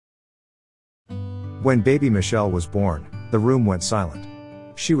When baby Michelle was born, the room went silent.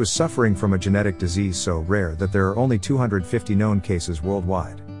 She was suffering from a genetic disease so rare that there are only 250 known cases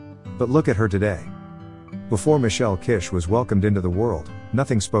worldwide. But look at her today. Before Michelle Kish was welcomed into the world,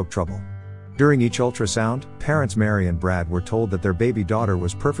 nothing spoke trouble. During each ultrasound, parents Mary and Brad were told that their baby daughter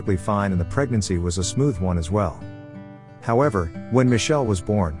was perfectly fine and the pregnancy was a smooth one as well. However, when Michelle was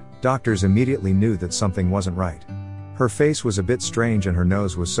born, doctors immediately knew that something wasn't right. Her face was a bit strange and her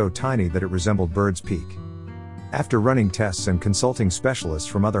nose was so tiny that it resembled bird's peak. After running tests and consulting specialists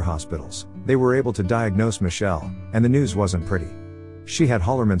from other hospitals, they were able to diagnose Michelle, and the news wasn't pretty. She had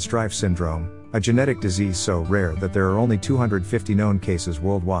Hallermann-Streiff syndrome, a genetic disease so rare that there are only 250 known cases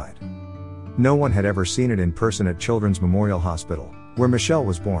worldwide. No one had ever seen it in person at Children's Memorial Hospital, where Michelle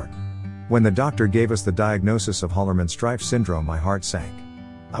was born. When the doctor gave us the diagnosis of Hallermann-Streiff syndrome, my heart sank.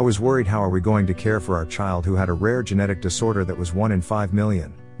 I was worried, how are we going to care for our child who had a rare genetic disorder that was 1 in 5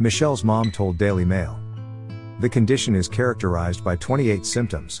 million, Michelle's mom told Daily Mail. The condition is characterized by 28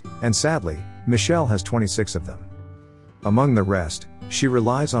 symptoms, and sadly, Michelle has 26 of them. Among the rest, she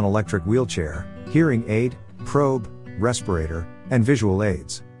relies on electric wheelchair, hearing aid, probe, respirator, and visual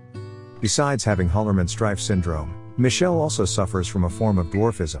aids. Besides having Hallermann-Streiff syndrome, Michelle also suffers from a form of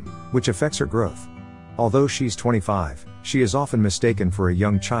dwarfism, which affects her growth. Although she's 25, she is often mistaken for a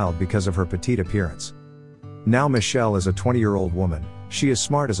young child because of her petite appearance. Now Michelle is a 20-year-old woman, she is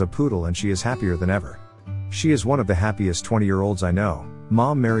smart as a poodle and she is happier than ever. She is one of the happiest 20-year-olds I know,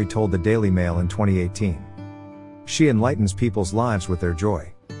 Mom Mary told the Daily Mail in 2018. She enlightens people's lives with their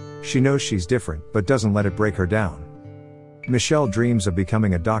joy. She knows she's different but doesn't let it break her down. Michelle dreams of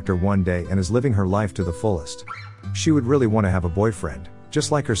becoming a doctor one day and is living her life to the fullest. She would really want to have a boyfriend,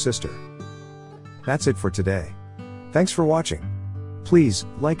 just like her sister. That's it for today. Thanks for watching. Please,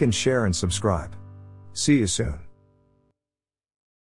 like and share and subscribe. See you soon.